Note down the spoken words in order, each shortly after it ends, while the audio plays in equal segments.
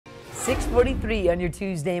6:43 on your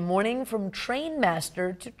Tuesday morning. From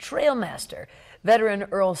Trainmaster to Trailmaster, veteran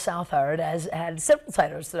Earl Southard has had several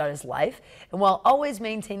titles throughout his life, and while always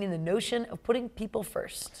maintaining the notion of putting people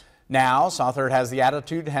first. Now, Southard has the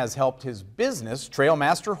attitude has helped his business,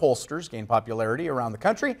 Trailmaster Holsters, gain popularity around the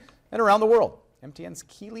country and around the world. MTN's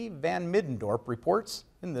Keely Van Middendorp reports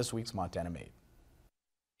in this week's Montana Made.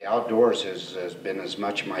 Outdoors has been as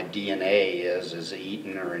much my DNA as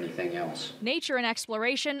eating or anything else. Nature and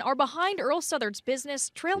exploration are behind Earl Southard's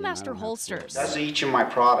business, Trailmaster Holsters. As each of my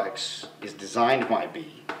products is designed by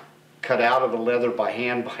me, cut out of the leather by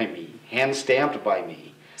me, hand stamped by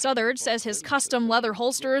me. Southard says his custom leather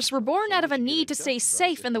holsters were born out of a need to stay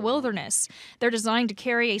safe in the wilderness. They're designed to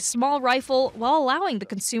carry a small rifle while allowing the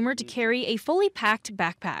consumer to carry a fully packed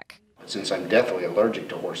backpack. Since I'm deathly allergic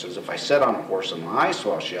to horses, if I sit on a horse and my eyes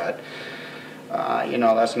swell shut,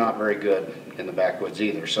 that's not very good in the backwoods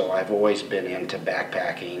either. So I've always been into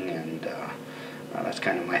backpacking, and that's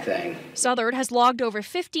kind of my thing. Southard has logged over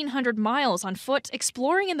 1,500 miles on foot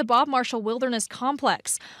exploring in the Bob Marshall Wilderness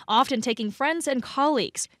Complex, often taking friends and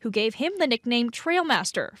colleagues who gave him the nickname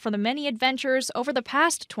Trailmaster for the many adventures over the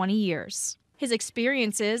past 20 years. His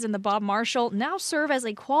experiences in the Bob Marshall now serve as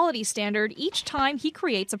a quality standard each time he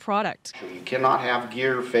creates a product. You cannot have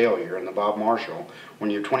gear failure in the Bob Marshall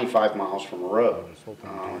when you're 25 miles from a road.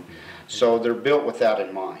 So they're built with that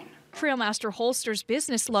in mind. Trailmaster Holsters'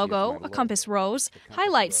 business logo, a compass rose,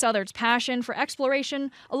 highlights Southard's passion for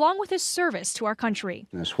exploration along with his service to our country.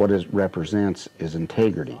 What it represents is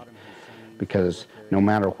integrity, because no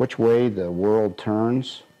matter which way the world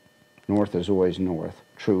turns, north is always north,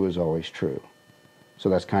 true is always true. So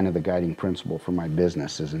that's kind of the guiding principle for my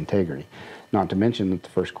business, is integrity. Not to mention that the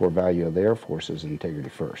first core value of the Air Force is integrity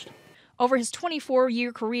first. Over his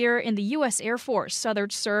 24-year career in the U.S. Air Force,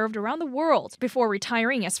 Southard served around the world before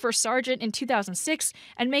retiring as First Sergeant in 2006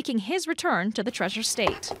 and making his return to the Treasure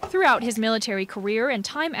State. Throughout his military career and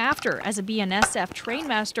time after as a BNSF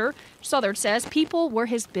Trainmaster, Southard says people were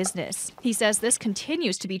his business. He says this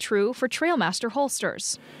continues to be true for Trailmaster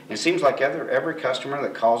Holsters. It seems like every customer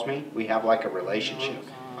that calls me, we have like a relationship.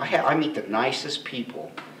 I meet the nicest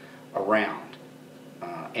people around.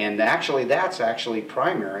 And that's actually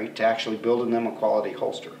primary to actually building them a quality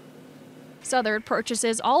holster. Southard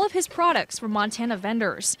purchases all of his products from Montana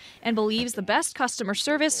vendors and believes the best customer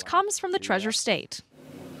service comes from the Treasure State.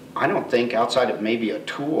 I don't think, outside of maybe a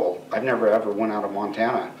tool, I've never ever went out of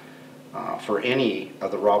Montana for any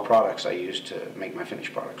of the raw products I use to make my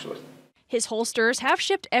finished products with. His holsters have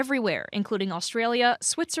shipped everywhere, including Australia,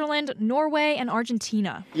 Switzerland, Norway, and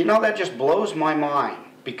Argentina. That just blows my mind,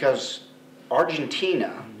 because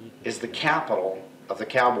Argentina is the capital of the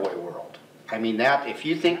cowboy world. I mean, that if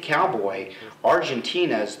you think cowboy,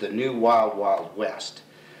 Argentina is the new wild, wild west.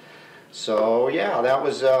 So yeah, that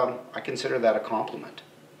was, I consider that a compliment.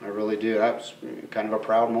 I really do. That was kind of a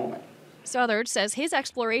proud moment. Southard says his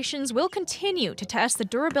explorations will continue to test the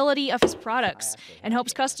durability of his products and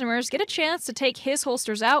hopes customers get a chance to take his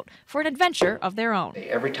holsters out for an adventure of their own.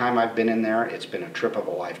 Every time I've been in there, it's been a trip of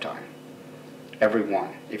a lifetime. Every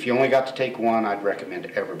one. If you only got to take one, I'd recommend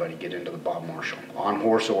everybody get into the Bob Marshall, on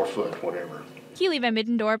horse or foot, whatever. Keely Van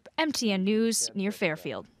Middendorp, MTN News, near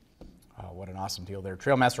Fairfield. What an awesome deal there.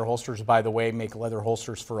 Trailmaster Holsters, by the way, make leather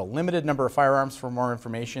holsters for a limited number of firearms. For more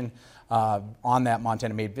information on that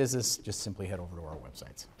Montana Made business, just simply head over to our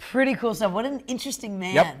websites. Pretty cool stuff. What an interesting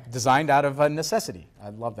man. Yep, designed out of necessity. I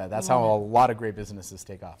love that. That's how a lot of great businesses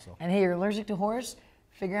take off. So. And hey, you're allergic to horse?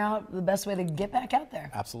 Figure out the best way to get back out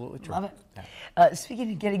there. Absolutely true. Love it. Yeah.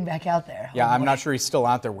 Speaking of getting back out there. Yeah, I'm not sure he's still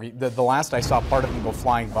out there. The last I saw, part of him go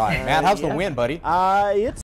flying by. Matt, how's the wind, buddy? It's